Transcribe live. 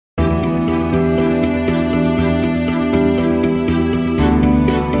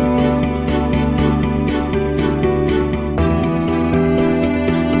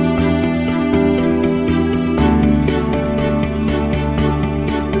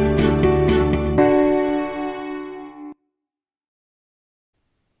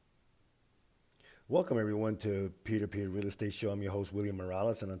Welcome, everyone, to Peer to Peer Real Estate Show. I'm your host, William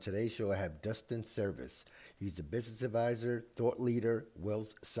Morales, and on today's show, I have Dustin Service. He's a business advisor, thought leader,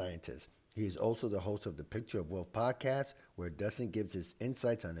 wealth scientist. He is also the host of the Picture of Wealth podcast, where Dustin gives his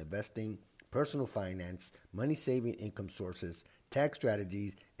insights on investing, personal finance, money saving income sources, tax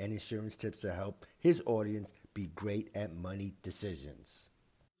strategies, and insurance tips to help his audience be great at money decisions.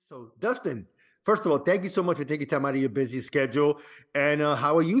 So, Dustin, first of all, thank you so much for taking time out of your busy schedule. And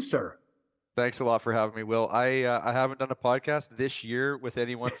how are you, sir? Thanks a lot for having me, Will. I haven't done a podcast this year with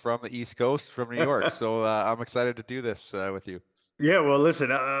anyone from the East Coast, from New York, so I'm excited to do this with you. Yeah, well,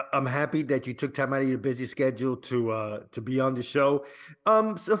 listen, I'm happy that you took time out of your busy schedule to be on the show.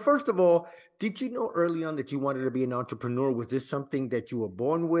 So first of all, did you know early on that you wanted to be an entrepreneur? Was this something that you were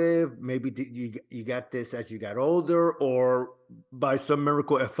born with? Maybe you got this as you got older, or by some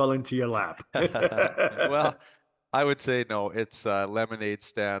miracle it fell into your lap? Well, I would say no. It's a lemonade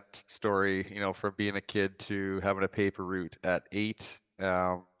stand story, from being a kid to having a paper route at 8.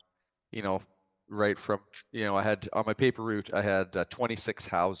 You know, right from, I had on my paper route, I had 26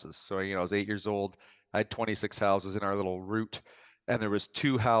 houses. So, I was 8 years old. I had 26 houses in our little route, and there was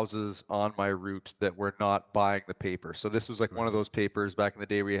two houses on my route that were not buying the paper. So this was like one of Right. those papers back in the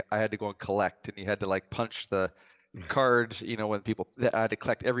day where I had to go and collect, and you had to like punch the card, when people that I had to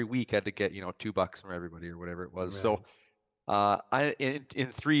collect every week, I had to get, $2 from everybody or whatever it was. So Right. I in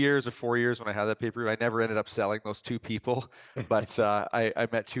 3 years or 4 years when I had that paper, I never ended up selling those two people, but I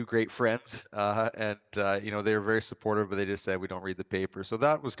met two great friends, and they were very supportive, but they just said we don't read the paper. So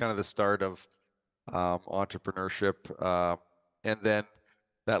that was kind of the start of entrepreneurship, and then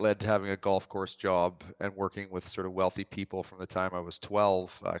that led to having a golf course job and working with sort of wealthy people from the time I was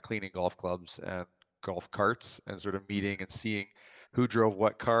 12, cleaning golf clubs and golf carts, and sort of meeting and seeing who drove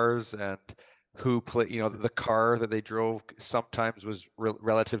what cars and who play, the car that they drove sometimes was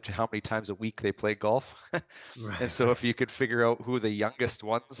relative to how many times a week they played golf. And Right. so if you could figure out who the youngest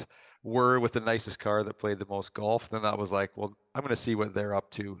ones were with the nicest car that played the most golf, then that was like, well, I'm going to see what they're up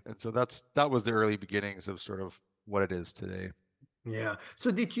to. And so that was the early beginnings of sort of what it is today. Yeah.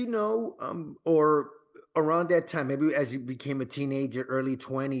 So did you know, or around that time, maybe as you became a teenager, early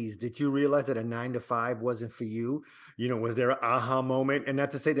 20s, did you realize that a 9 to 5 wasn't for you? Was there an aha moment? And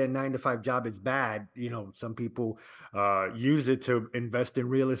not to say that 9 to 5 job is bad. Some people use it to invest in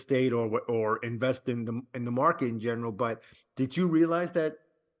real estate or invest in the market in general. But did you realize that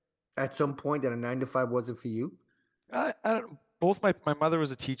at some point that a 9 to 5 wasn't for you? I don't, both my mother was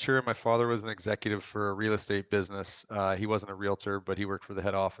a teacher and my father was an executive for a real estate business. He wasn't a realtor, but he worked for the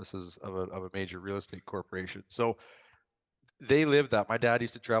head offices of a major real estate corporation. So they lived that. My dad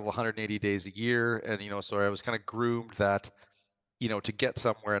used to travel 180 days a year, and so I was kind of groomed that, to get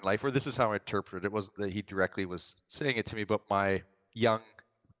somewhere in life. Or this is how I interpret it. It wasn't that he directly was saying it to me, but my young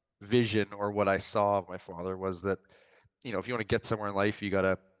vision or what I saw of my father was that, if you want to get somewhere in life, you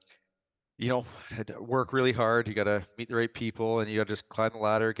gotta, had to work really hard. You gotta meet the right people, and you gotta just climb the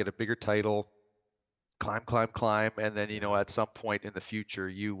ladder, get a bigger title, climb, climb, climb, and then Yeah. at some point in the future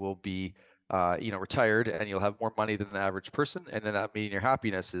you will be retired and you'll have more money than the average person, and then that meaning your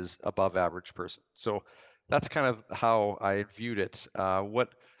happiness is above average person. So that's kind of how I viewed it. What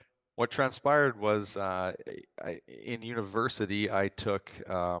transpired was in university I took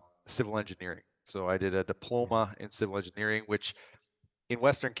civil engineering. So I did a diploma in civil engineering, which in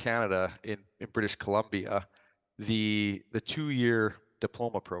Western Canada, in British Columbia, the 2 year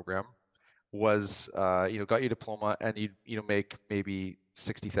diploma program was got you a diploma, and you make maybe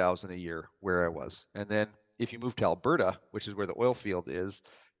 60,000 a year where I was. And then if you move to Alberta, which is where the oil field is,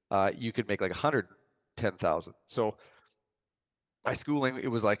 you could make like 110,000. So my schooling, it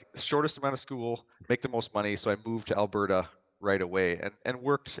was like shortest amount of school, make the most money. So I moved to Alberta right away and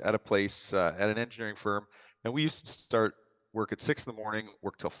worked at a place at an engineering firm. And we used to start work at 6 in the morning,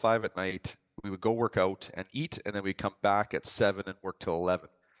 work till 5 at night. We would go work out and eat, and then we'd come back at 7 and work till 11.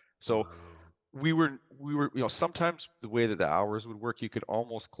 So Wow. we were sometimes the way that the hours would work, you could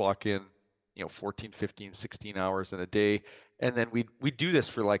almost clock in 14, 15, 16 hours in a day, and then we'd do this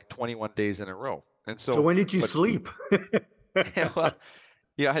for like 21 days in a row. And So so when did you what sleep? well,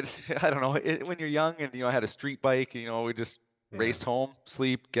 yeah, I don't know, when you're young, and I had a street bike, we just Yeah. raced home,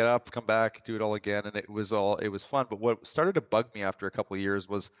 sleep, get up, come back, do it all again, and it was fun. But what started to bug me after a couple of years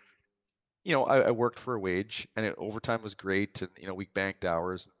was, I worked for a wage, and overtime was great, and we banked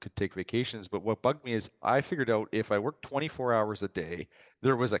hours and could take vacations. But what bugged me is I figured out if I worked 24 hours a day,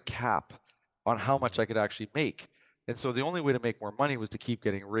 there was a cap on how much I could actually make. And so the only way to make more money was to keep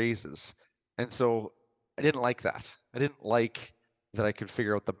getting raises. And so I didn't like that. I didn't like that I could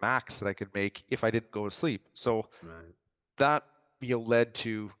figure out the max that I could make if I didn't go to sleep. So Right. that led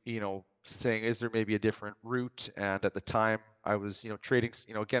to saying, is there maybe a different route? And at the time I was, trading,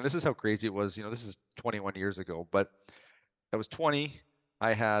 again, this is how crazy it was. This is 21 years ago, but I was 20.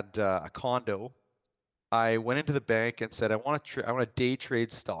 I had a condo. I went into the bank and said, I want to day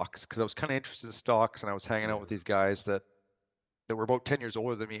trade stocks because I was kind of interested in stocks, and I was hanging out with these guys that were about 10 years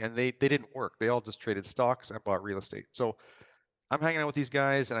older than me, and they didn't work. They all just traded stocks and bought real estate. So I'm hanging out with these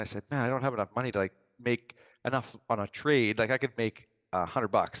guys, and I said, man, I don't have enough money to like make enough on a trade. Like I could make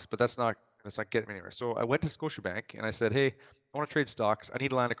 $100, but that's not getting me anywhere. So I went to Scotiabank and I said, hey, I want to trade stocks. I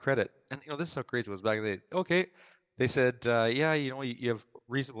need a line of credit. And this is how crazy it was back in the day. Okay. They said, yeah, you have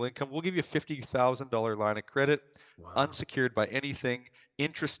reasonable income. We'll give you a $50,000 line of credit, Wow. unsecured by anything,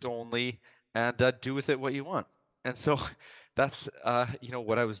 interest only, and do with it what you want. And so that's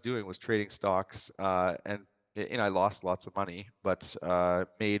what I was doing was trading stocks, and I lost lots of money, but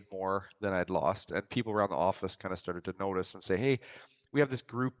made more than I'd lost. And people around the office kind of started to notice and say, hey, we have this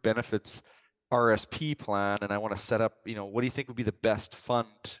group benefits RSP plan, and I want to set up, what do you think would be the best fund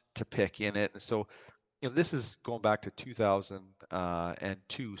to pick in it? And so, this is going back to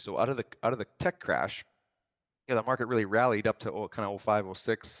 2002. So out of the tech crash, the market really rallied up to kind of 05,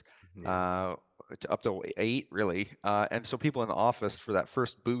 06, up to 08, really. And so people in the office for that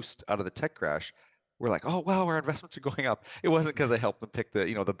first boost out of the tech crash were like, oh, wow, our investments are going up. It wasn't because I helped them pick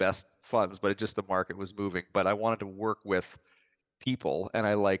the best funds, but it just the market was moving. But I wanted to work with people, and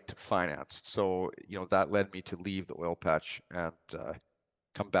I liked finance. So, that led me to leave the oil patch and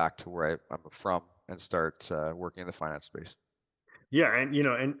come back to where I'm from and start working in the finance space. Yeah,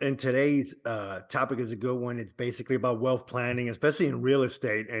 and today's topic is a good one. It's basically about wealth planning, especially in real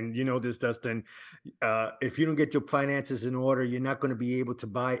estate. And you know this, Dustin. If you don't get your finances in order, you're not going to be able to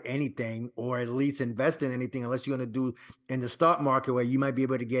buy anything, or at least invest in anything, unless you're going to do in the stock market, where you might be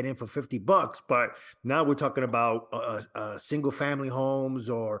able to get in for $50. But now we're talking about single family homes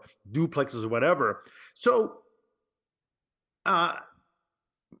or duplexes or whatever. So, uh,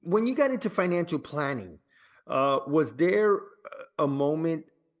 when you got into financial planning, was there a moment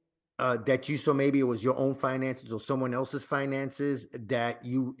that you saw, maybe it was your own finances or someone else's finances, that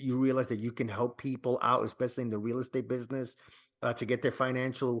you realized that you can help people out, especially in the real estate business, to get their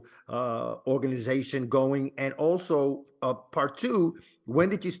financial organization going? And also, part two, when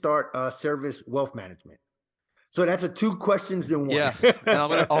did you start Service Wealth Management? So that's a two questions in one. Yeah,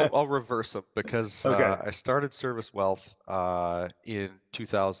 and I'll reverse them because Okay. I started Service Wealth in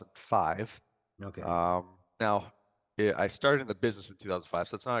 2005. Okay. Now, I started in the business in 2005,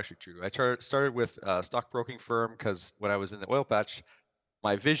 so that's not actually true. I started with a stockbroking firm because when I was in the oil patch,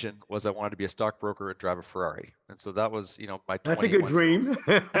 my vision was I wanted to be a stockbroker and drive a Ferrari, and so that was my That's a good 21-year-old, dream.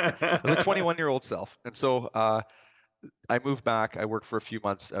 my 21-year-old self. And so I moved back. I worked for a few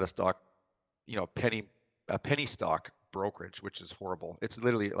months at a stock, a penny stock brokerage, which is horrible. It's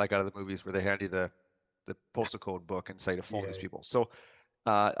literally like out of the movies where they hand you the postal code book and say to phone these Yeah. people. So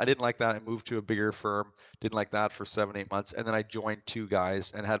I didn't like that. I moved to a bigger firm. Didn't like that for 7-8 months, and then I joined two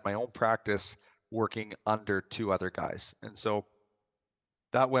guys and had my own practice working under two other guys. And so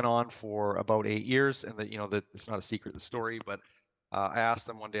that went on for about 8 years. And that it's not a secret, the story, but I asked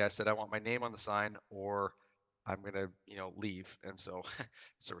them one day. I said, I want my name on the sign, or I'm gonna leave. And so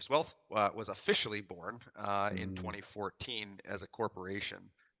Service Wealth was officially born in Mm, 2014 as a corporation,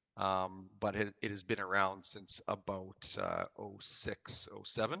 but it has been around since about 06,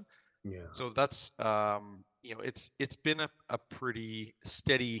 07. yeah. So that's it's been a pretty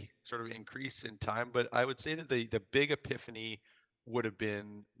steady sort of increase in time. But I would say that the big epiphany would have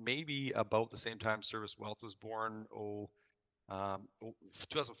been maybe about the same time Service Wealth was born.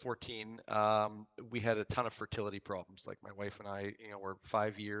 2014. We had a ton of fertility problems. Like my wife and I, were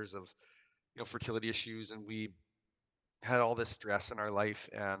 5 years of fertility issues, and we had all this stress in our life.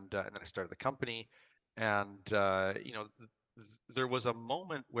 And then I started the company, and there was a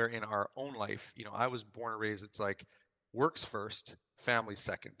moment where in our own life, I was born and raised, it's like works first, family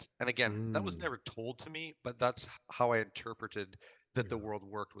second. And again, that was Mm, never told to me, but that's how I interpreted that the yeah. world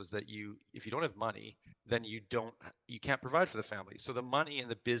worked, was that if you don't have money, then you can't provide for the family. So the money and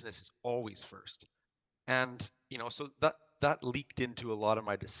the business is always first. And so that leaked into a lot of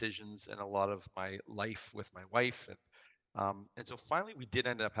my decisions and a lot of my life with my wife. And so finally we did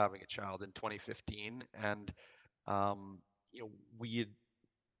end up having a child in 2015. And um, you know we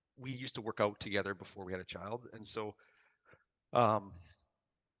used to work out together before we had a child. And so um,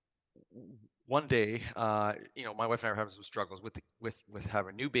 one day, my wife and I were having some struggles with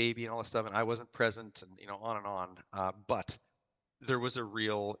having a new baby and all this stuff, and I wasn't present, and on and on. But there was a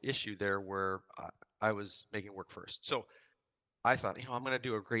real issue there where I was making work first. So I thought, I'm going to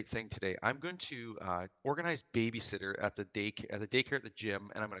do a great thing today. I'm going to organize babysitter at the daycare at the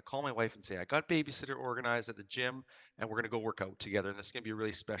gym, and I'm going to call my wife and say I got babysitter organized at the gym, and we're going to go work out together. And this is going to be a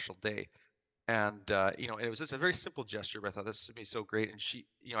really special day. And it was just a very simple gesture, but I thought this would be so great. And she,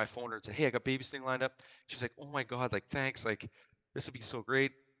 I phoned her and said, "Hey, I got babysitting lined up." She's like, "Oh my God, like thanks, like this would be so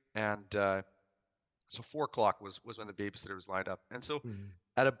great." And so 4 o'clock was when the babysitter was lined up. And so Mhm.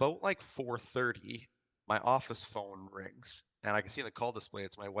 at about like 4:30, my office phone rings, and I can see in the call display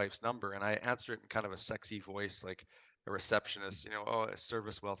it's my wife's number, and I answer it in kind of a sexy voice, like a receptionist, "Oh,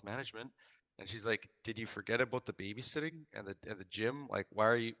 Service Wealth Management." And she's like, "Did you forget about the babysitting and the gym? Like, why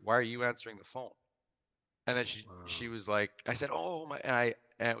are you answering the phone?" And then she Wow. was like, I said, "Oh my," and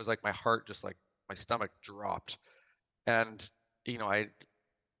it was like my heart just like my stomach dropped. And I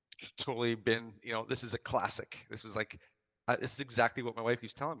totally been, this is a classic. This was like, this is exactly what my wife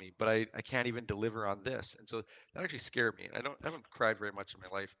keeps telling me, but I can't even deliver on this. And so that actually scared me. And I haven't cried very much in my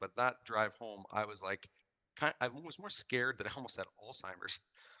life, but that drive home, I was like, I was more scared that I almost had Alzheimer's.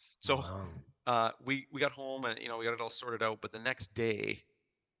 So Wow. we got home and, we got it all sorted out. But the next day,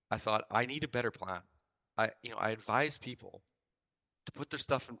 I thought I need a better plan. I advise people to put their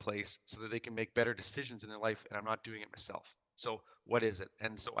stuff in place so that they can make better decisions in their life, and I'm not doing it myself. So what is it?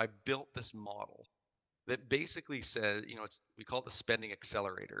 And so I built this model that basically says, we call it the spending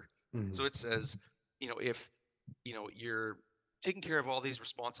accelerator. Mhm. So it says, if you're taking care of all these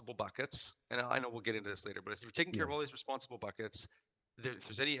responsible buckets, and I know we'll get into this later, but if you're taking care Yeah. of all these responsible buckets, if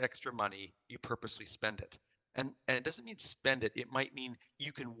there's any extra money, you purposely spend it. And it doesn't mean spend it. It might mean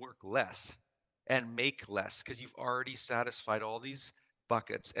you can work less and make less because you've already satisfied all these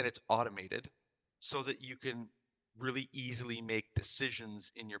buckets and it's automated so that you can really easily make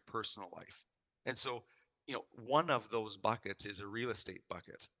decisions in your personal life. And so, one of those buckets is a real estate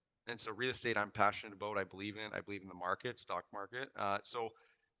bucket. And so real estate, I'm passionate about. I believe in it. I believe in the market, stock market. So,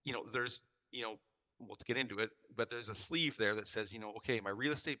 there's, we'll get into it, but there's a sleeve there that says, okay, my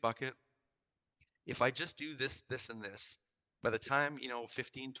real estate bucket, if I just do this, this, and this, by the time,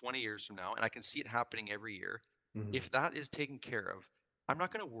 15, 20 years from now, and I can see it happening every year, Mhm. if that is taken care of, I'm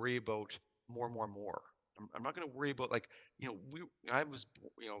not going to worry about more, more, more. I'm not going to worry about like, I was,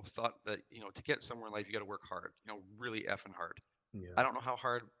 thought that, to get somewhere in life, you got to work hard, really effing hard. Yeah. I don't know how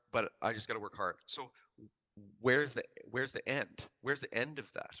hard, but I just got to work hard. So where's the end? Where's the end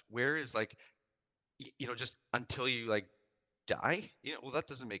of that? Where is like, just until you like die? Well, that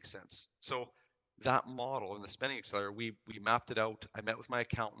doesn't make sense. So that model in the spending accelerator, we mapped it out. I met with my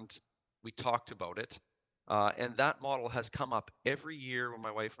accountant. We talked about it, and that model has come up every year when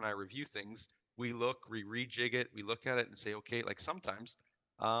my wife and I review things. We rejig it, we look at it and say, okay, like sometimes,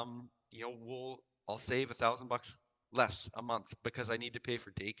 I'll save $1,000 less a month because I need to pay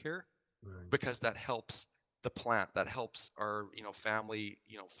for daycare Right. because that helps the plant, that helps our family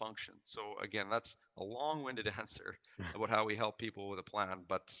function. So again, that's a long-winded answer about how we help people with a plan,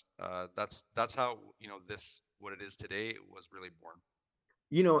 but that's how this what it is today was really born.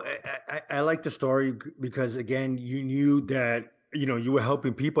 I like the story because again, you knew that you were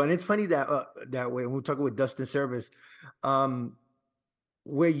helping people, and it's funny that that way when we're talking with Dustin Service, um,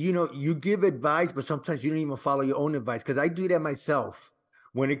 where you give advice, but sometimes you don't even follow your own advice. Because I do that myself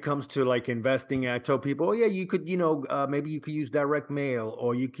when it comes to like investing. I tell people, oh yeah, you could, maybe you could use direct mail,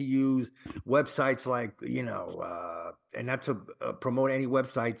 or you could use websites like, and not to promote any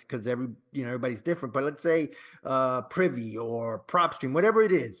websites because everybody's different. But let's say Privy or PropStream, whatever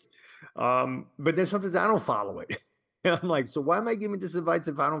it is. But then sometimes I don't follow it. And I'm like, so why am I giving this advice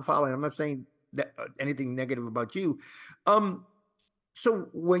if I don't follow it? I'm not saying that, anything negative about you. Um, so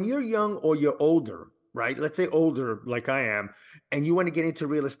when you're young or you're older, right? Let's say older, like I am, and you want to get into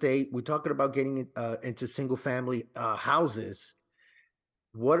real estate. We're talking about getting into single family houses.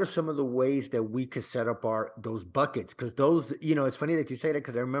 What are some of the ways that we could set up our those buckets? Because those, it's funny that you say that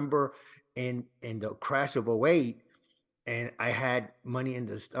because I remember in the crash of '08, and I had money in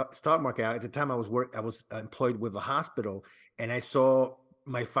the stock market. At the time, I was employed with a hospital, and I saw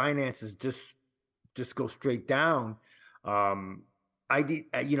my finances just go straight down. Um, I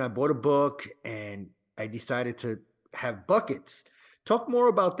bought a book and I decided to have buckets. Talk more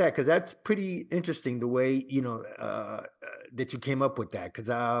about that because that's pretty interesting the way that you came up with that because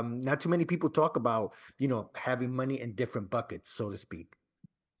not too many people talk about having money in different buckets, so to speak.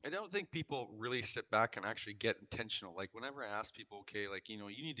 I don't think people really sit back and actually get intentional. Like whenever I ask people, okay, like you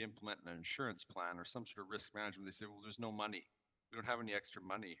need to implement an insurance plan or some sort of risk management, they say, well, there's no money. We don't have any extra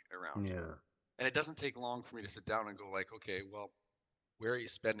money around. Yeah. And it doesn't take long for me to sit down and go like, okay, well, where are you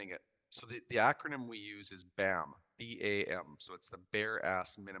spending it? So the acronym we use is BAM, BAM. So it's the bare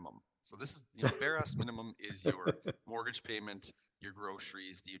ass minimum. So this is, the bare ass minimum is your mortgage payment, your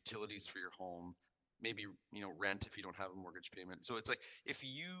groceries, the utilities for your home, maybe, rent if you don't have a mortgage payment. So it's like,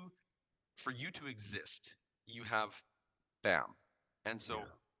 for you to exist, you have BAM. And so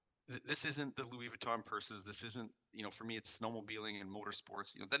this isn't the Louis Vuitton purses. This isn't, for me, it's snowmobiling and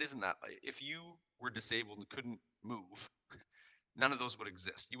motorsports. That isn't that. If you were disabled and couldn't move, none of those would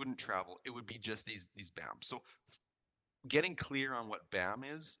exist. You wouldn't travel. It would be just these BAM. So getting clear on what BAM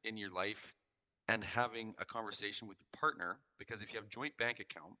is in your life and having a conversation with your partner, because if you have joint bank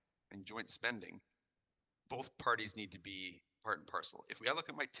account and joint spending, both parties need to be part and parcel. If I look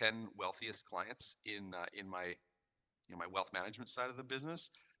at my 10 wealthiest clients in my my wealth management side of the business,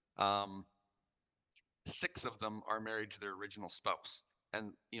 um, 6 of them are married to their original spouse,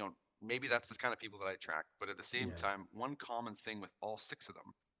 and maybe that's the kind of people that I attract. But at the same time, one common thing with all 6 of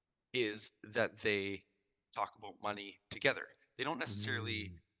them is that they talk about money together. They don't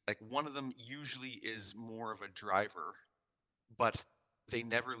necessarily, like, one of them usually is more of a driver, but they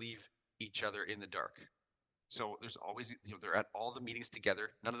never leave each other in the dark. So there's always, they're at all the meetings together.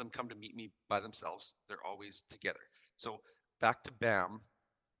 None of them come to meet me by themselves. They're always together. So back to BAM,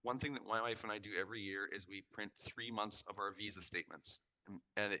 one thing that my wife and I do every year is we print 3 months of our visa statements.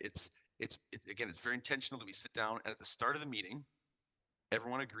 And it's again, it's very intentional that we sit down, and at the start of the meeting,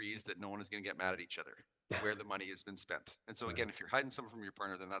 everyone agrees that no one is going to get mad at each other where the money has been spent. And so again, if you're hiding something from your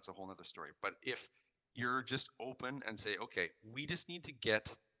partner, then that's a whole nother story. But if you're just open and say, okay, we just need to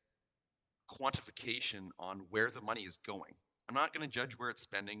get quantification on where the money is going. I'm not going to judge where it's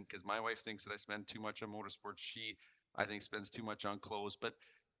spending, because my wife thinks that I spend too much on motorsports. She, I think, spends too much on clothes. But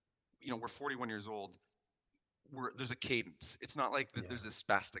we're 41 years old. There's a cadence. It's not like there's this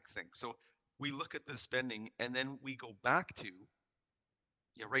spastic thing. So we look at the spending, and then we go back to,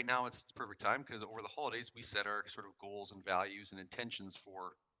 right now it's the perfect time, because over the holidays we set our sort of goals and values and intentions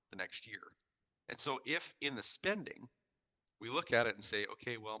for the next year. And so if in the spending we look at it and say,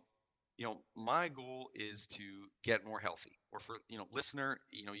 okay, well, my goal is to get more healthy, or for, listener,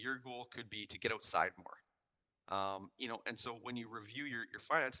 your goal could be to get outside more. And so when you review your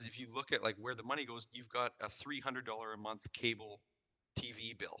finances, if you look at like where the money goes, you've got a $300 a month cable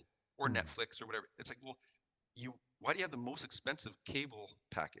TV bill or Netflix or whatever. It's like, well, why do you have the most expensive cable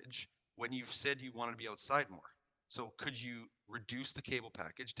package when you've said you wanted to be outside more? So could you reduce the cable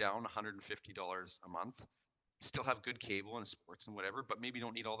package down $150 a month? Still have good cable and sports and whatever, but maybe you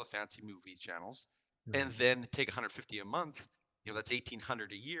don't need all the fancy movie channels. And then take $150 a month, that's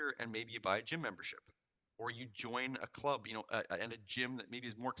 $1,800 a year, and maybe you buy a gym membership, or you join a club, and a gym that maybe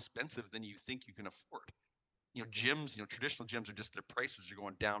is more expensive than you think you can afford. Gyms, traditional gyms are just, their prices are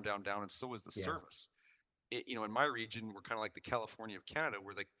going down, down, down, and so is the service. In my region, we're kind of like the California of Canada,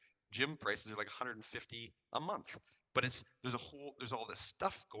 where like gym prices are like $150 a month, but there's all this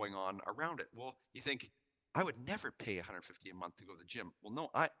stuff going on around it. Well, you think, I would never pay $150 a month to go to the gym. Well, no,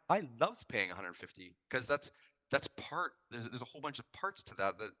 I love paying $150, because that's part. There's a whole bunch of parts to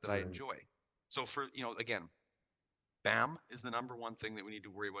that I enjoy. So for, again, BAM is the number one thing that we need to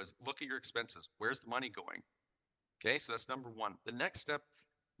worry about. Is look at your expenses. Where's the money going? Okay, so that's number one. The next step,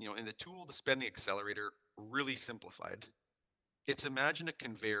 in the tool, the spending accelerator, really simplified. It's, imagine a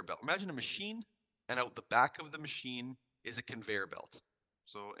conveyor belt. Imagine a machine, and out the back of the machine is a conveyor belt.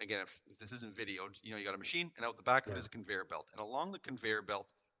 So again, if this isn't videoed, you got a machine, and out the back of it is a conveyor belt. And along the conveyor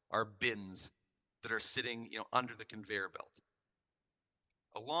belt are bins that are sitting, under the conveyor belt.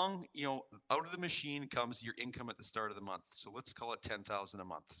 Along, out of the machine comes your income at the start of the month. So let's call it 10,000 a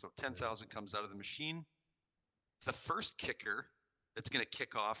month. So 10,000 comes out of the machine. The first kicker that's going to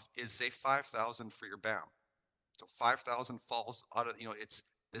kick off is, say, 5,000 for your BAM. So 5,000 falls out of, it's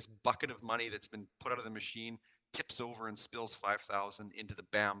this bucket of money that's been put out of the machine, tips over and spills 5,000 into the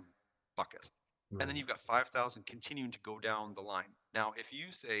BAM bucket. And then you've got 5,000 continuing to go down the line. Now, if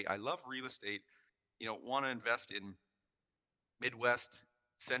you say, I love real estate, want to invest in Midwest,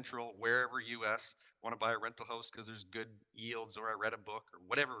 Central, wherever US, want to buy a rental house because there's good yields, or I read a book, or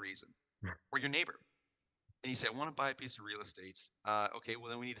whatever reason, or your neighbor, and you say, I want to buy a piece of real estate. Okay, well,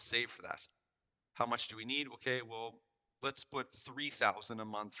 then we need to save for that. How much do we need? Okay, well, let's put 3,000 a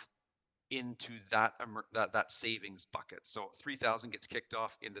month into that savings bucket. So 3,000 gets kicked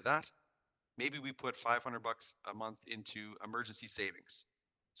off into that. Maybe we put $500 a month into emergency savings.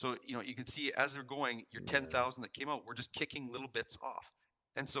 So you can see, as they're going, your 10,000 that came out, we're just kicking little bits off.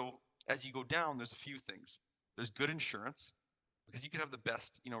 And so as you go down, there's a few things. There's good insurance, because you could have the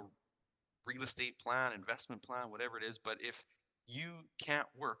best real estate plan, investment plan, whatever it is, but if you can't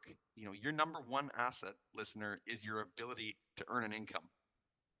work, your number one asset, listener, is your ability to earn an income.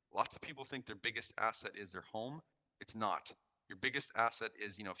 Lots of people think their biggest asset is their home. It's not. Your biggest asset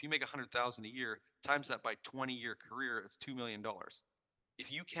is, if you make 100,000 a year, times that by 20-year career, it's $2 million.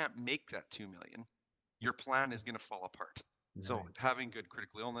 If you can't make that 2 million, your plan is going to fall apart. So Right. having good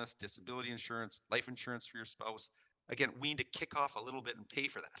critical illness, disability insurance, life insurance for your spouse, again, we need to kick off a little bit and pay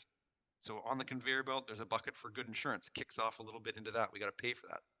for that. So on the conveyor belt, there's a bucket for good insurance, kicks off a little bit into that. We got to pay for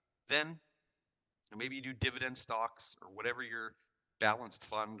that. Then maybe you do dividend stocks or whatever your balanced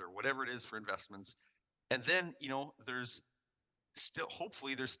fund or whatever it is for investments. And then, there's still,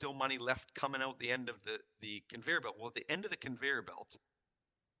 hopefully there's still money left coming out the end of the conveyor belt. Well, at the end of the conveyor belt,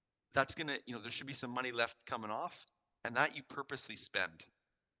 that's going to, there should be some money left coming off, and that you purposely spend.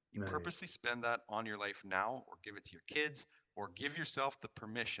 You Nice. purposely spend that on your life now, or give it to your kids, or give yourself the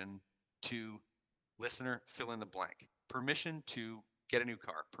permission to, listener, fill in the blank. Permission to get a new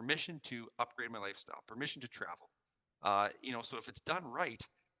car, permission to upgrade my lifestyle, permission to travel. So if it's done right,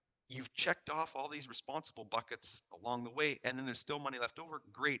 you've checked off all these responsible buckets along the way, and then there's still money left over.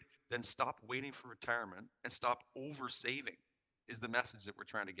 Great. Then stop waiting for retirement and stop over saving, is the message that we're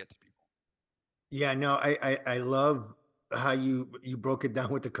trying to get to people. Yeah, no, I love how you broke it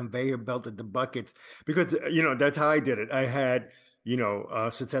down with the conveyor belt and the buckets, because that's how I did it. I had,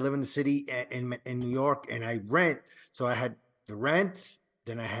 since I live in the city in New York, and I rent, so I had the rent,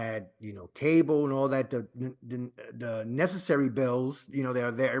 then I had cable and all that, the necessary bills, they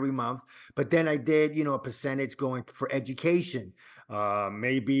are there every month. But then I did a percentage going for education,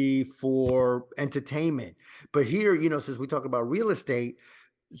 maybe for entertainment. But here, since we talk about real estate,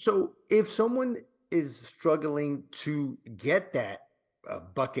 so if someone is struggling to get that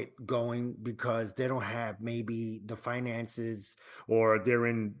bucket going because they don't have maybe the finances, or they're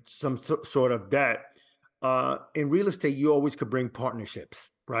in some sort of debt, in real estate, you always could bring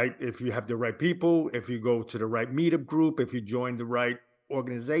partnerships, right? If you have the right people, if you go to the right meetup group, if you join the right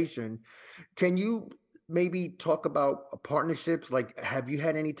organization. Can you maybe talk about partnerships? Like, have you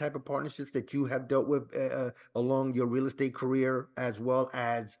had any type of partnerships that you have dealt with along your real estate career, as well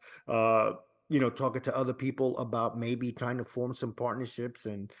as talking to other people about maybe trying to form some partnerships,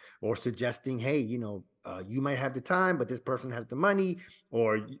 and or suggesting, hey, you might have the time, but this person has the money,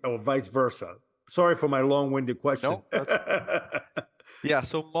 or vice versa. Sorry for my long-winded question. No, yeah.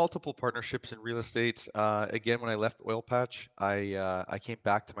 So multiple partnerships in real estate. Again, when I left Oil Patch, I came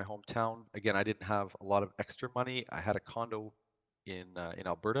back to my hometown. Again, I didn't have a lot of extra money. I had a condo in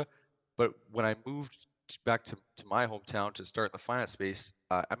Alberta, but when I moved back to my hometown to start the finance space,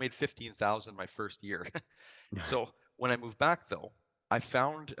 I made 15,000 my first year. So when I moved back, though, I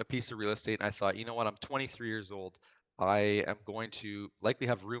found a piece of real estate, and I thought, you know what? I'm 23 years old. I am going to likely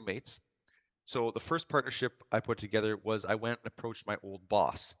have roommates. So the first partnership I put together was I went and approached my old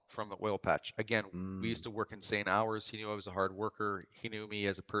boss from the oil patch. Again, we Mm. used to work insane hours. He knew I was a hard worker. He knew me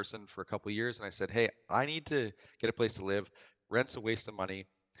as a person for a couple of years, and I said, "Hey, I need to get a place to live. Rent's a waste of money."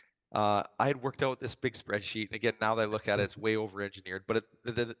 I had worked out this big spreadsheet. And again, now that I look at it, it's way over engineered. But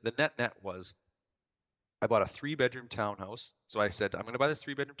the net was I bought a 3-bedroom townhouse. So I said, I'm going to buy this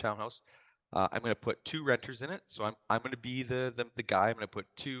 3-bedroom townhouse. I'm going to put 2 renters in it. So I'm going to be the guy. I'm going to put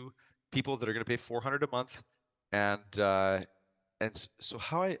 2 people that are going to pay $400 a month. And so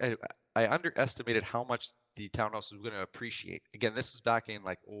how I underestimated how much the townhouse was going to appreciate. Again, this was back in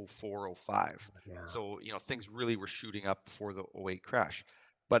like 04, 05. Yeah. So, things really were shooting up before the '08 crash.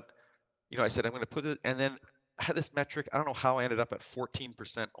 But, I said, I'm going to put it, and then I had this metric. I don't know how I ended up at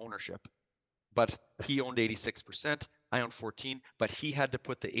 14% ownership, but he owned 86%. I owned 14, but he had to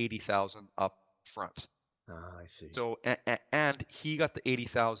put the 80,000 up front. I see. So, and he got the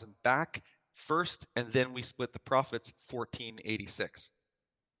 80,000 back first, and then we split the profits 1486.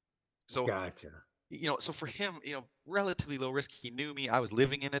 So, Gotcha. so for him, relatively low risk. He knew me. I was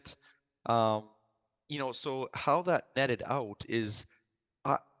living in it. Um, so how that netted out is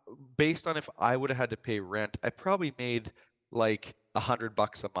uh, based on if I would have had to pay rent, I probably made like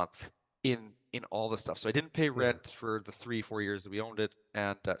 $100 a month in all the stuff. So I didn't pay Yeah. rent for the 3-4 years that we owned it,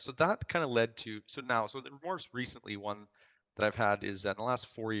 and so that kind of led to so the most recently one that I've had is in the last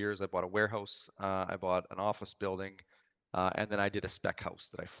 4 years I bought a warehouse, I bought an office building, and then I did a spec house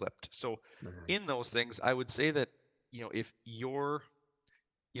that I flipped. So in Nice. those things, I would say that if you're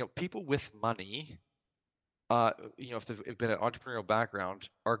people with money, if they've been an entrepreneurial background,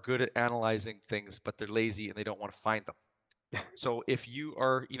 are good at analyzing things, but they're lazy and they don't want to find them. So if you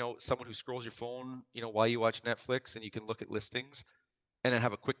are, someone who scrolls your phone, while you watch Netflix, and you can look at listings and then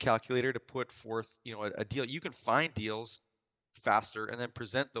have a quick calculator to put forth, a deal, you can find deals faster and then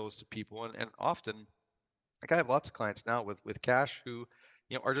present those to people. And often, like I have lots of clients now with cash who,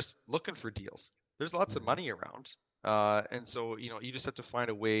 are just looking for deals. There's lots of money around. And so, you just have to find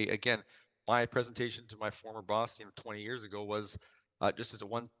a way, again, my presentation to my former boss, 20 years ago was just as a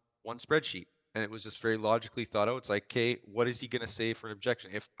one spreadsheet, and it was just very logically thought out. It's like, okay, what is he going to say for an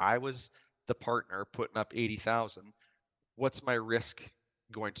objection? If I was the partner putting up 80,000, what's my risk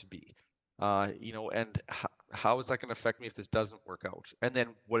going to be? And how is that going to affect me if this doesn't work out? And then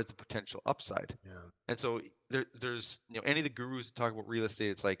what is the potential upside? Yeah. And so there's, any of the gurus that talk about real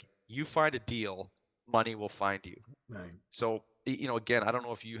estate, it's like you find a deal, money will find you. Right. So, again, I don't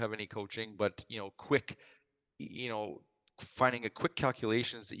know if you have any coaching, but, quick, finding a quick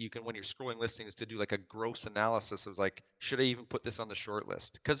calculations that you can, when you're scrolling listings, to do like a gross analysis of like, should I even put this on the short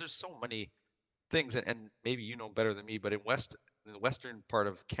list? Because there's so many things, and maybe you know better than me, but in the western part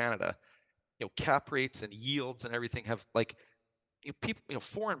of Canada, cap rates and yields and everything have like, people,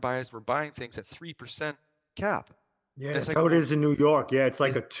 foreign buyers were buying things at 3% cap. Yeah, It's that's like, how it well, is in New York. Yeah, it's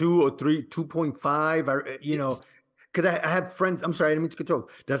like is a 2 or 3, 2.5. yes, Because I have friends. I'm sorry, I didn't mean to control.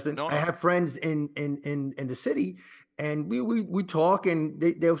 Dustin, no, I no, have friends in the city, and we talk, and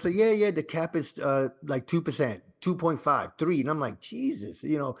they'll say, yeah, the cap is like 2%, 2.5, 3, and I'm like, Jesus,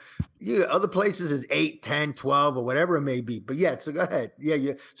 other places is 8, 10, 12, or whatever it may be. But yeah, so go ahead. Yeah,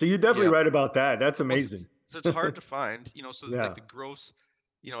 yeah. So you're definitely yeah. right about that. That's Well, amazing. so it's hard to find, so like Yeah, the gross,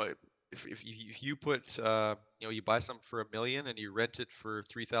 you know, if you put, you buy something for $1 million and you rent it for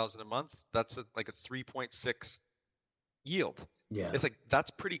 3,000 a month, that's like a 3.6 yield. yeah, It's like,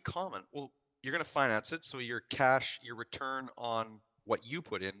 that's pretty common. Well, you're going to finance it, so your return on what you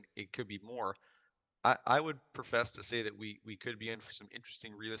put in, it could be more. I would profess to say that we could be in for some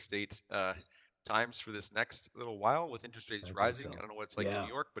interesting real estate times for this next little while, with interest rates I think rising. so. I don't know what it's like in Yeah, New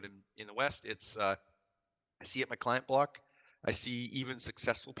York, but in the West, it's I see at my client block, I see even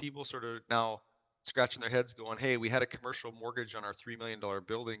successful people sort of now scratching their heads going, hey, we had a commercial mortgage on our $3 million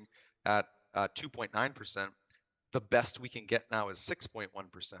building at 2.9%. The best we can get now is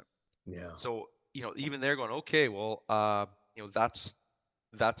 6.1%. yeah, So, even they're going, okay, well, that's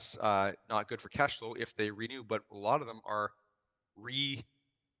not good for cash flow if they renew. But a lot of them are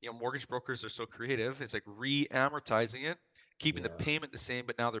mortgage brokers are so creative. It's like re-amortizing it, keeping the yeah. payment the same,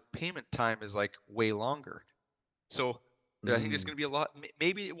 but now their payment time is like way longer. So I think there's Mm. going to be a lot.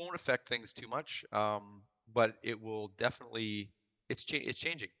 Maybe it won't affect things too much, but it will definitely. It's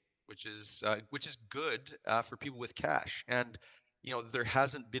changing, which is good for people with cash. And there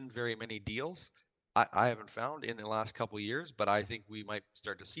hasn't been very many deals. I haven't found in the last couple of years, but I think we might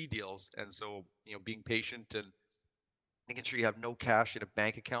start to see deals. And so being patient and making sure you have no cash in a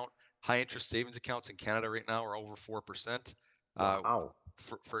bank account. High interest savings accounts in Canada right now are over 4%, Wow.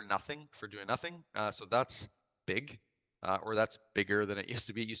 for nothing, for doing nothing. So that's big, or that's bigger than it used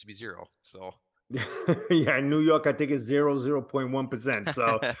to be. It used to be zero. So Yeah, in New York, I think it's 0.1%.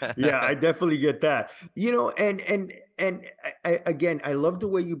 So yeah, I definitely get that. Again, I love the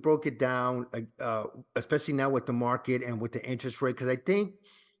way you broke it down, especially now with the market and with the interest rate, because I think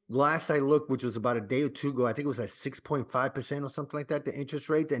last I looked, which was about a day or two ago, I think it was at 6.5% or something like that, the interest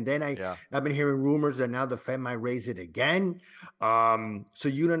rate. And then yeah, I've been hearing rumors that now the Fed might raise it again. So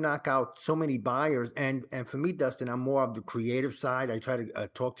you to knock out so many buyers. And for me, Dustin, I'm more of the creative side. I try to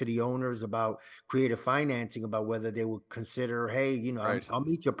talk to the owners about creative financing, about whether they would consider, hey, right. I'll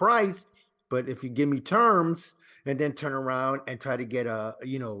meet your price, but if you give me terms, and then turn around and try to get a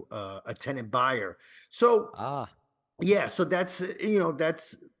tenant buyer. So Ah, yeah, so that's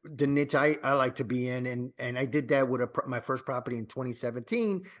the niche I like to be in, and I did that with my first property in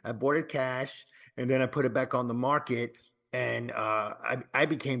 2017. I bought it cash, and then I put it back on the market, and I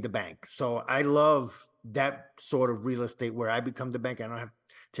became the bank. So I love that sort of real estate where I become the bank. I don't have to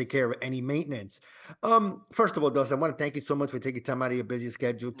take care of any maintenance. First of all, Dustin, I want to thank you so much for taking time out of your busy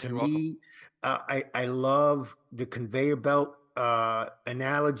schedule. To you're welcome. me, I love the conveyor belt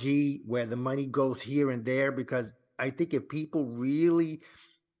analogy where the money goes here and there, because I think if people really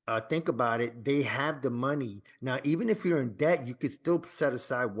think about it, they have the money. Now, even if you're in debt, you could still set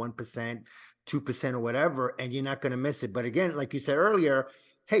aside 1%, 2%, or whatever, and you're not going to miss it. But again, like you said earlier,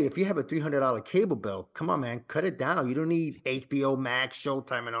 hey, if you have a $300 cable bill, come on, man, cut it down. You don't need HBO Max,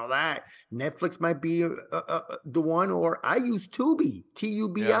 Showtime, and all that. Netflix might be the one, or I use Tubi, Yeah,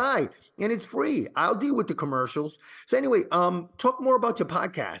 TUBI, and it's free. I'll deal with the commercials. So anyway, talk more about your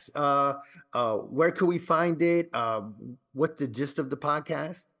podcast. Where can we find it? What's the gist of the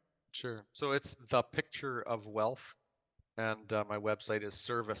podcast? sure. So it's The Picture of Wealth, and my website is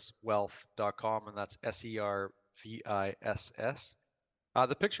servicewealth.com, and that's SERVISS.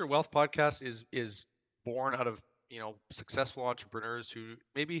 The Picture of Wealth podcast is born out of successful entrepreneurs who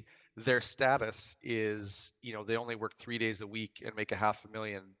maybe their status is they only work 3 days a week and make a half a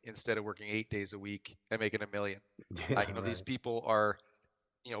million instead of working 8 days a week and making $1 million. Yeah, These right. people are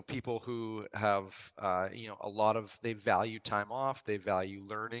people who have, they value time off, they value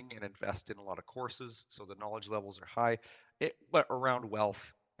learning and invest in a lot of courses. So the knowledge levels are high, but around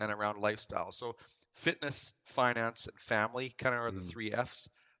wealth and around lifestyle. So fitness, finance, and family kind of are the three F's.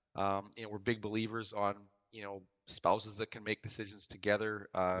 We're big believers on, spouses that can make decisions together,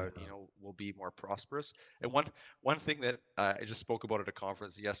 will be more prosperous. And one thing that I just spoke about at a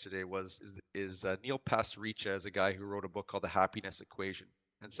conference yesterday is Neil Pasricha is a guy who wrote a book called The Happiness Equation.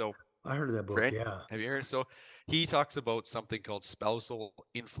 And so, I heard of that book. Fred, Yeah. have you heard? So he talks about something called spousal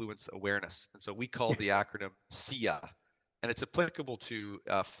influence awareness. And so we call the acronym SIA, and it's applicable to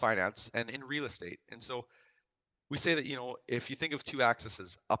finance and in real estate. And so we say that, if you think of two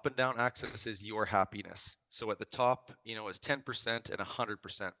axes, up and down axis is your happiness. So at the top, is 10% and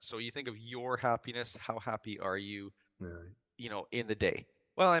 100%. So you think of your happiness, how happy are you, in the day?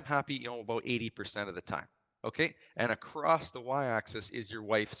 Well, I'm happy, about 80% of the time. Okay. And across the y-axis is your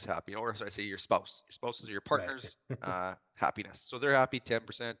wife's happy, or should I say your spouse. Your spouses are your partner's happiness. So they're happy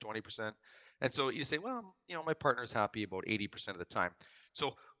 10%, 20%. And so you say, well, my partner's happy about 80% of the time.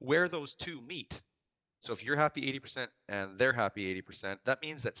 So where those two meet, so if you're happy 80% and they're happy 80%, that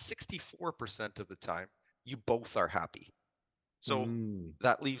means that 64% of the time you both are happy. So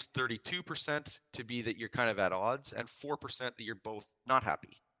that leaves 32% to be that you're kind of at odds, and 4% that you're both not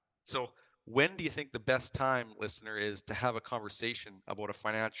happy. So when do you think the best time, listener, is to have a conversation about a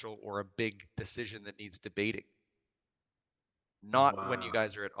financial or a big decision that needs debating? Not when you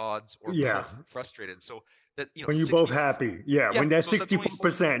guys are at odds or both frustrated. So that, when you're both happy. Yeah. When that's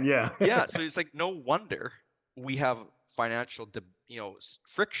 64%. Yeah. Yeah. So it's like, no wonder we have financial,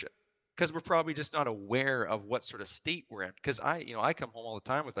 friction, because we're probably just not aware of what sort of state we're in. Because I come home all the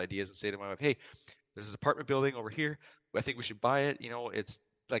time with ideas and say to my wife, hey, there's this apartment building over here. I think we should buy it. It's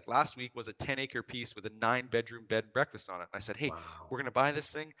like last week was a 10-acre piece with a 9-bedroom bed and breakfast on it. And I said, hey, we're going to buy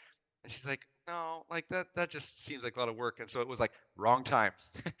this thing. And she's like, no, like that just seems like a lot of work. And so it was like, wrong time,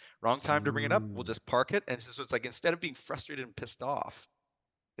 wrong time to bring it up. We'll just park it. And so it's like, instead of being frustrated and pissed off,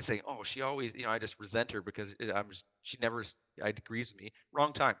 it's saying, oh, she always, I just resent her because she never agrees with me.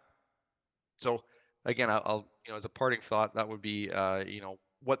 Wrong time. So again, I'll as a parting thought, that would be,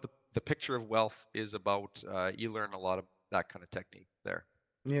 what the picture of wealth is about. You learn a lot of that kind of technique there.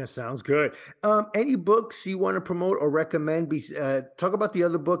 Yeah, sounds good. Any books you want to promote or recommend? Talk about the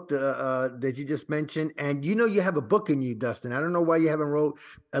other book that you just mentioned, and you have a book in you, Dustin. I don't know why you haven't wrote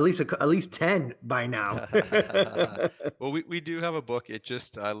at least 10 by now. Well, we do have a book. It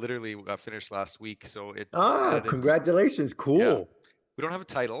just literally got finished last week, so congratulations! Cool. Yeah. We don't have a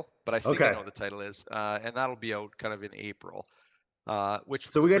title, but I think I know what the title is, and that'll be out kind of in April. So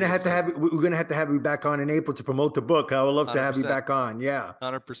we're gonna have to have you back on in April to promote the book. I would love to have you back on. Yeah,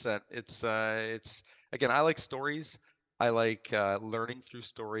 100%. It's again, I like stories. I like learning through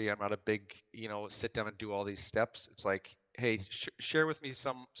story. I'm not a big sit down and do all these steps. It's like, hey, share with me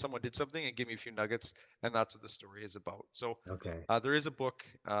someone did something and give me a few nuggets, and that's what the story is about. So there is a book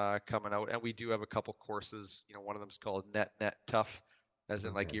coming out, and we do have a couple courses. One of them is called Net Tough, as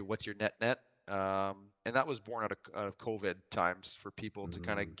in like what's your net. And that was born out of COVID times for people to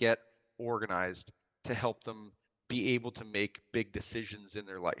kind of get organized to help them be able to make big decisions in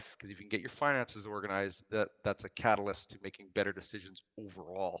their life. Because if you can get your finances organized, that's a catalyst to making better decisions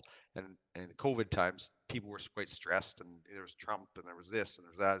overall. And in COVID times, people were quite stressed, and there was Trump, and there was this, and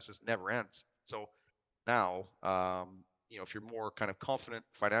there's that. It just never ends. So now, if you're more kind of confident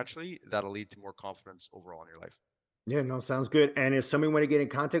financially, that'll lead to more confidence overall in your life. Yeah, no, sounds good. And if somebody want to get in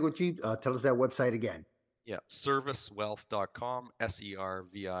contact with you, tell us that website again. Yeah, servisswealth.com,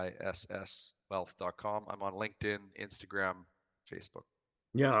 SERVISS wealth.com. I'm on LinkedIn, Instagram, Facebook.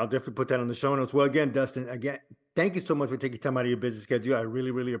 Yeah, I'll definitely put that on the show notes. Well, again, Dustin, thank you so much for taking time out of your busy schedule. I really,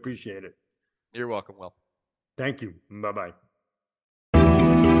 really appreciate it. You're welcome, Will. Thank you. Bye-bye.